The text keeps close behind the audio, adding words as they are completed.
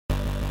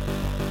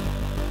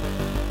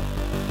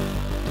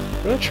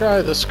I'm gonna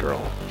try this girl.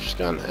 She's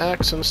got an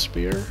axe and a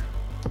spear.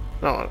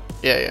 No,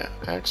 yeah,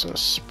 axe and a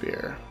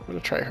spear. I'm gonna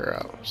try her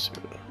out.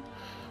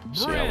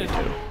 See how we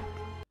do.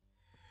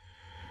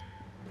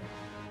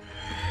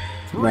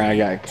 Man, I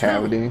got a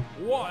cavity. It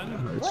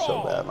hurts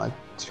so bad. My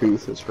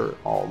tooth is hurt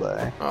all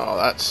day. Oh,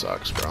 that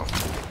sucks, bro.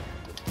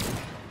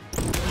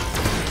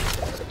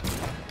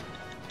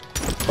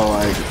 But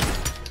like,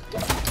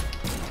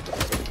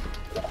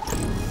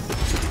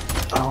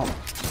 I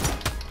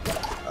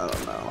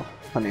don't know.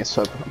 I need to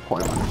set up an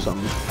appointment or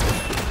something.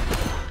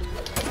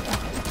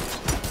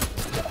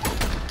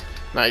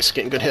 Nice,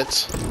 getting good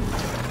hits.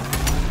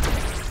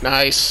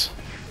 Nice.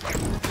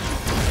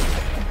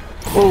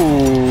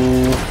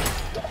 Ooh.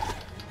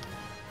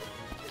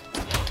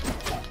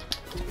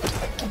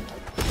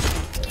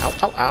 Ow,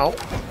 ow, ow.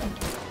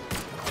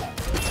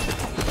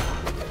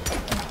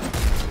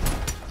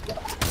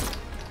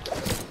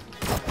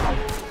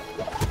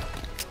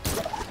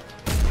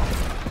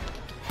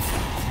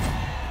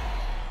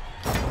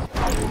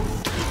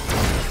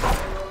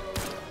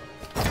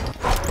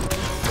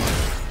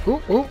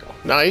 Ooh,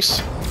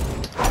 nice.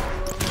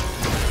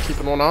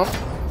 Keeping one off.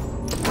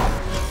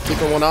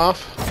 Keeping one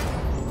off.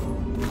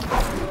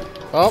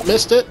 Oh,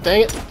 missed it.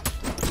 Dang it.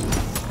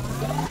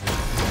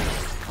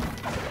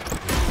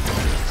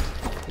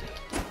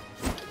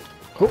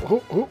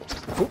 Ooh.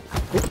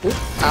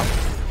 Ow.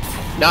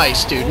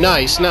 Nice, dude.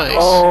 Nice.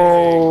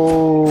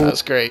 Oh.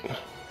 That's great.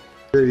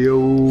 Yo,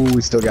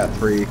 we still got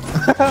 3.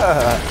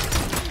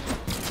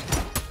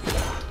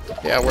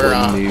 Yeah,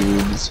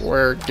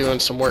 we're doing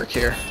some work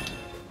here.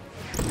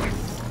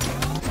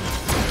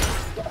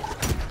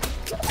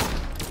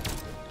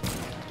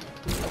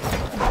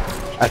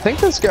 I think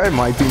this guy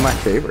might be my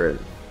favorite.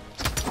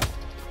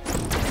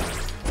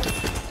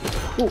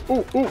 Ooh.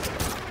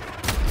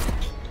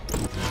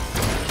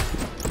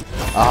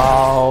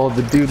 Oh,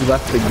 the dude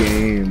left the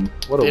game.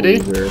 What a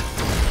loser.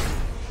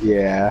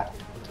 Yeah.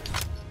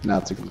 Now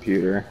it's a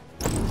computer.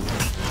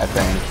 I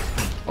think.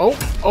 Oh!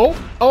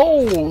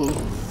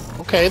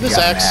 Okay, this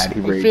axe.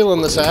 I'm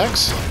feeling this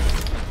axe.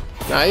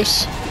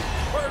 Nice.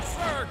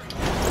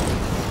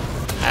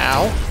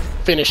 Ow.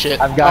 Finish it.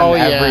 I've got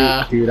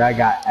dude, I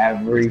got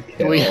every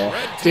kill. We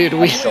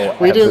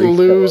didn't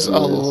lose a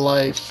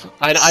life.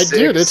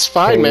 Dude, it's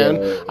fine,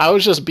 man. I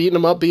was just beating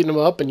him up,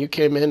 and you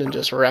came in and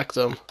just wrecked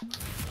them.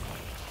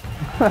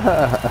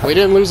 We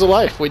didn't lose a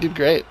life. We did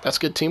great. That's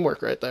good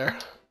teamwork right there.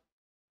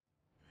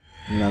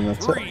 And then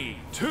that's 3,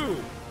 2,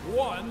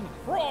 1,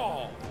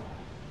 brawl!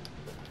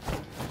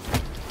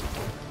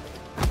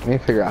 Let me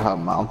figure out how to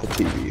mount the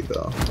TV,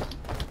 though.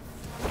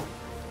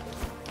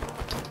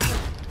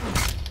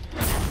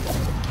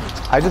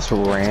 I just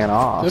ran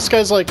off. This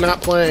guy's like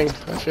not playing.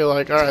 I feel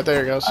like, all right,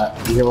 there he goes.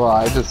 Yeah, well,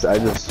 I just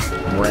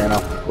ran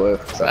off the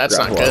cliff. That's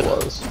not good.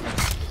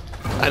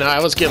 I know. I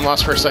was getting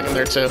lost for a second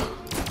there too.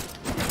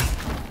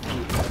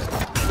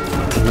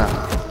 Nah.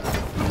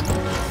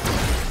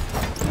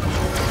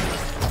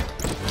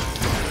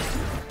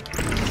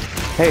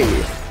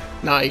 Hey.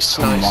 Nice.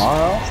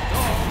 Tomorrow?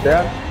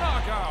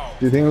 Yeah.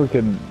 Do you think we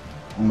could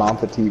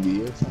mount the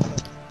TV or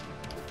something?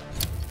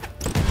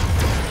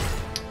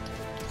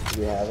 Do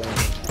you have it?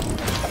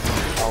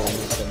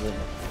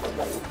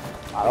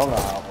 I don't know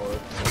how it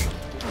works.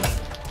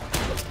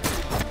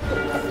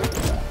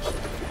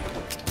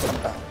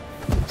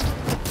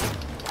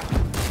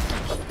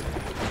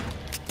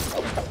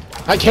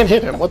 I can't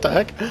hit him. What the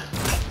heck?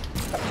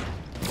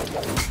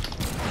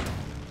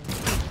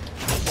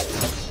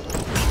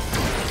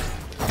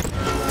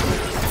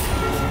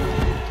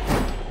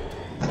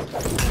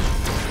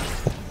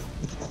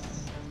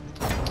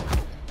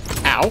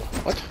 Ow.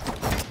 What?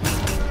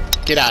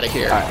 Get out of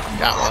here. Right.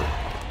 Got one.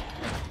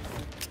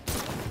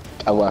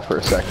 I left for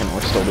a second.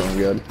 We're still doing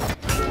good.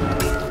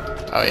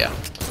 Oh yeah.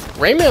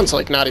 Rayman's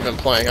like not even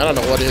playing. I don't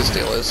know what his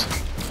deal is.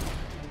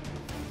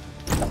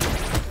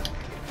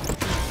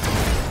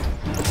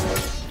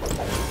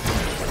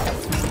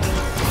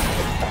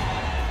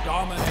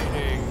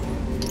 Dominating.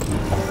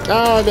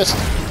 Oh, I missed.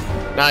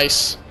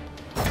 Nice.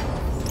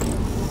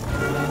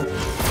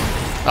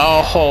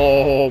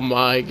 Oh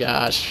my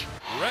gosh.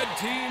 Red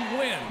team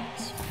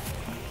wins.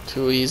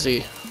 Too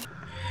easy.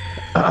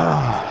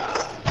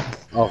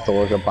 I'll have to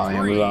look up on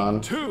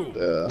Amazon. 3,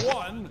 2,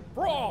 1,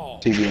 brawl.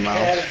 TV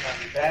mouse.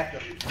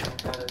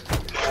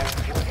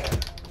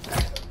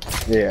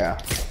 Yeah.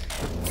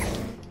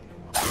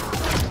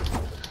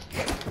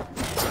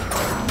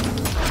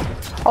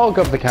 I'll look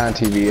up the kind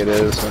of TV it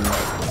is and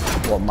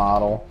what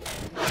model.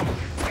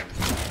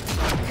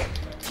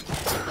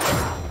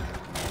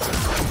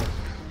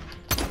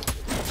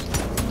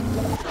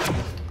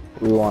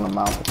 We want to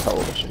mount the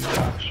television,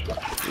 Josh.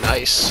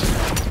 Nice.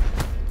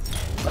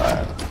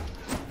 Alright.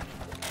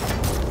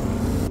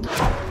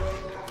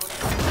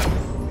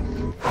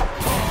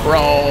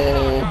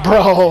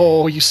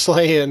 Bro, you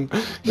slaying.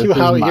 You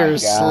out here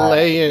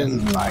slaying.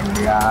 This is my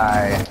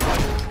guy.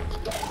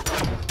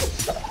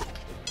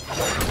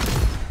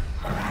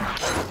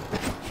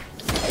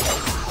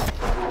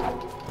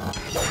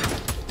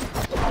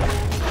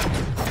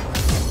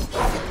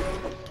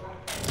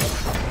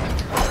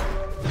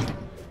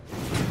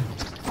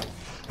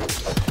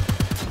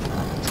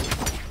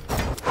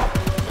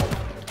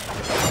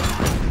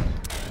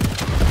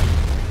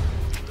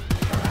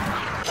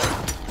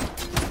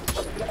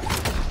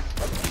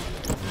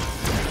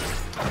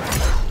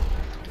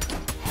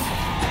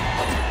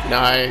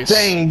 Nice.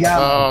 Dang, you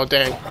got him. Oh,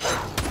 dang.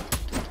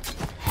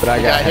 But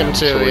I got him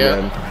too, so yeah.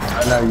 good.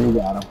 I know you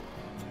got him.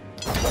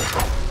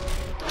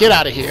 Get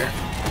out of here.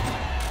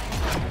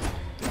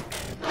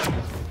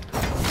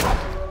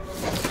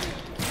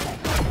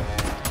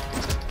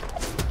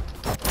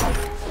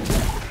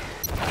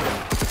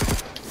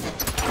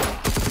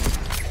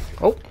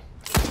 Oh.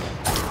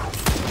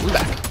 I'm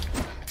back.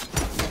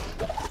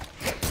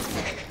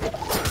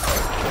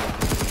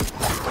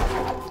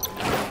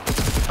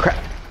 Crap.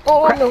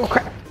 Oh, Crap. no.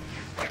 Crap.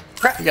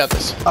 Crap. You got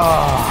this.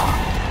 Oh.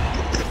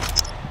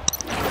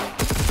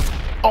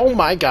 Oh,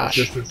 my gosh.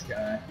 Just this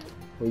guy.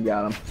 We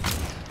got him.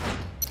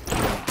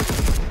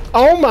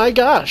 Oh, my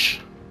gosh.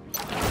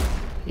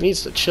 He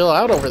needs to chill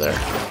out over there.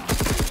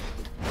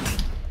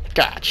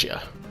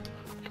 Gotcha.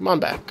 Come on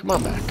back. Come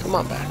on back. Come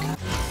on back.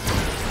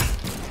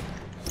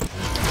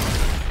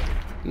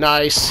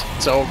 Nice.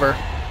 It's over.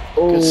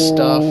 Good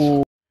stuff.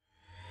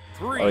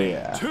 3, Oh,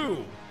 yeah.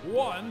 2,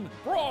 1,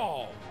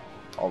 brawl!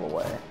 All the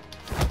way.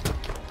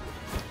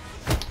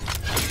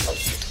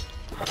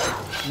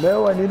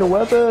 No, I need a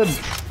weapon.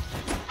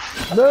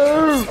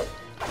 No.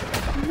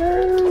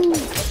 No.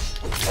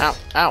 Ow,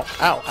 ow,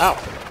 ow, ow.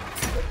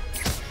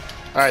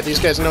 Alright, these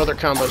guys know their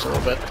combos a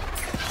little bit.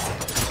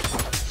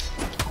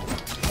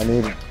 I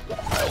need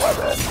my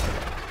weapon.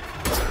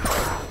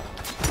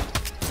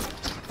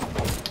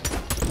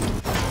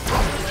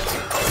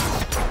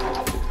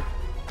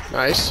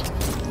 Nice.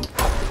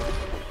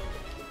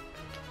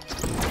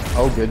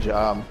 Oh, good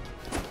job.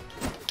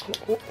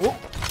 Oh, oh.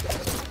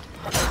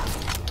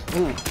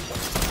 Mm.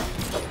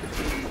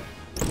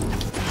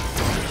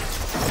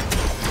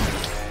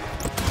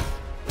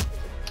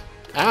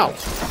 Ow.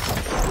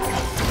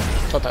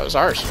 Thought that was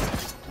ours.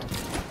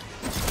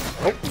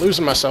 Oh,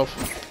 losing myself.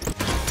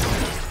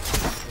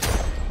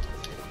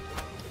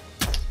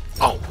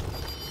 Oh.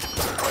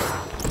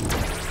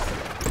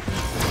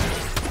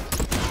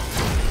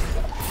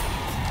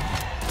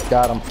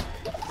 Got him.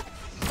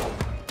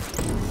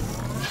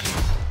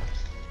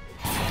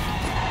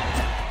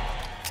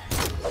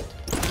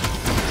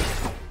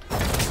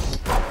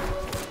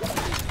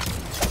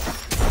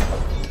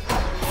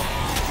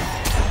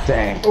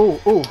 Dang. Ooh,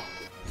 ooh.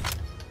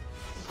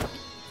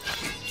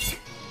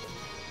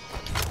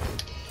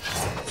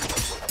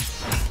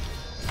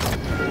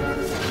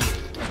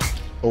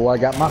 Oh, I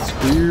got my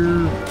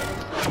spear.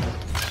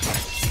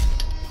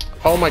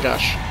 Oh my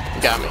gosh.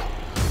 You got me.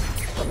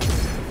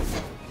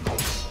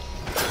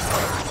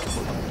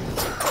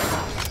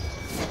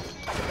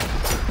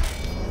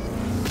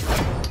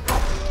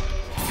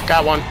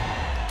 Got one.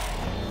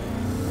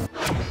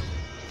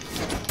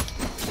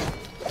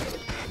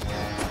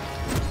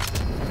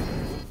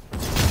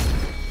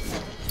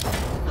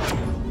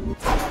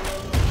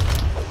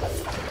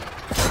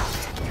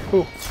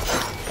 Ooh.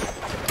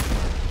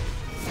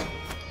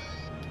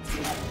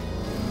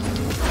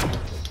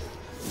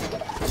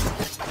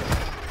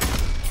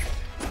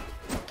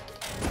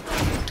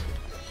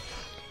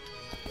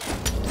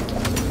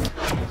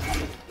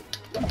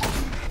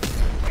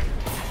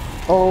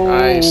 Oh.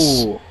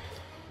 Nice.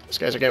 These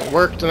guys are getting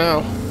worked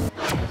now.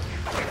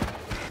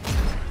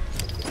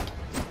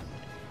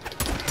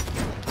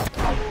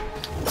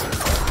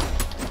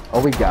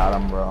 Oh, we got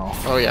him, bro.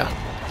 Oh yeah.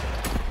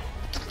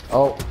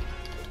 Oh.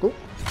 Ooh.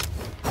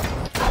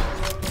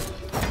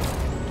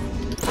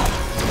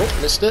 Oh,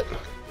 missed it.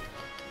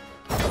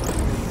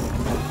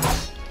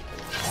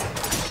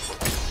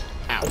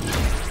 Ow.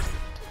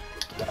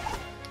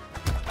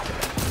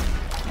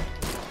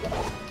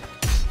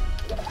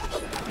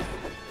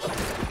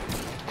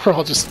 We're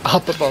all just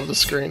up above the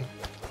screen.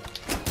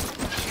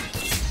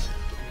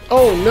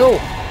 Oh no!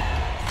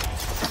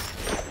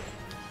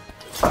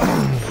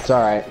 It's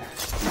alright.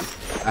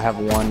 I have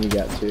one, you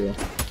got two.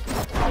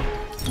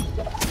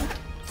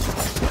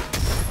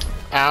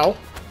 Ow.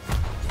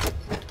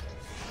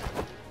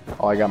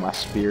 Oh, I got my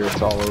spear.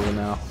 It's all over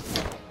now.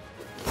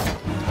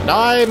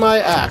 Deny my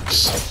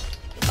axe.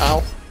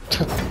 Ow.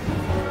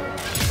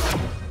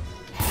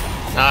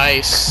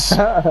 Nice.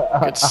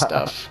 Good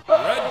stuff.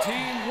 Red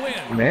team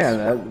wins.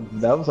 Man,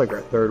 that was like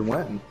our third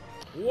win.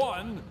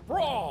 1,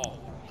 brawl!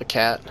 The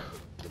cat.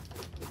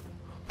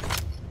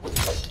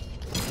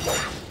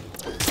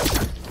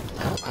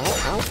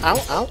 Ow, ow,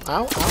 ow,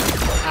 ow, ow,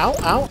 ow,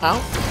 ow, ow.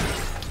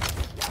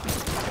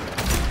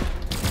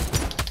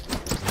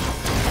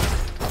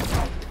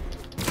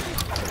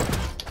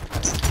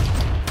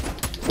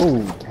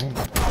 Ooh, dang.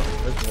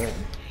 That's good.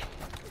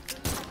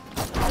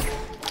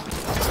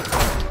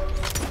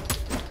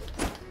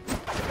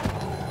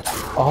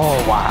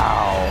 Oh,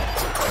 wow.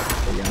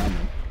 They got me.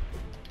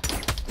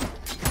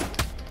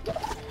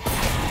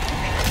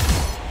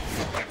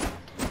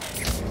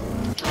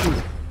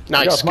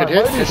 Nice, My good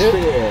hit, lightning good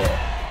hit.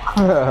 spear.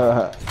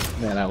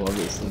 Man, I love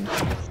this thing.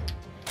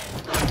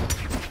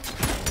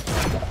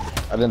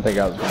 I didn't think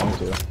I was going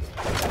to.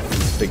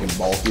 It's big and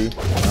bulky.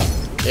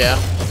 Yeah,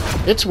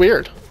 it's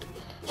weird.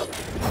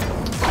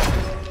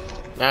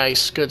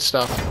 Nice, good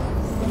stuff.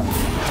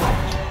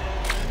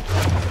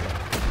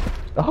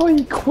 Oh,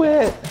 he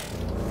quit.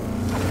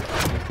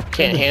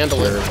 Can't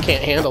handle it.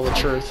 Can't handle the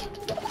truth.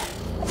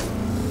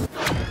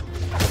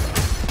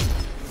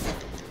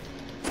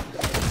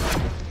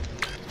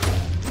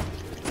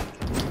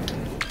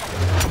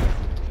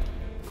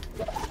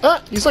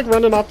 Ah, he's like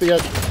running off the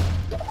edge.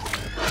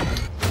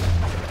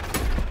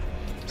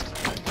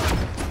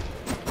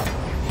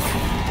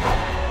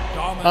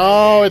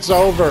 Oh, it's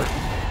over.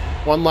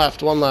 One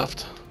left, one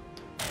left.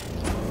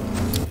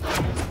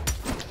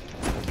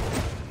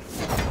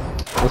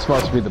 This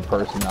must be the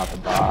person, not the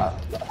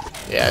bot.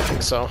 Yeah, I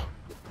think so.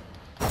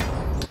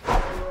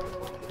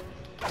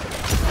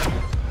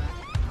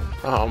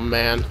 Oh,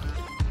 man.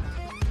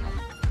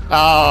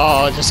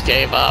 Oh, I just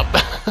gave up.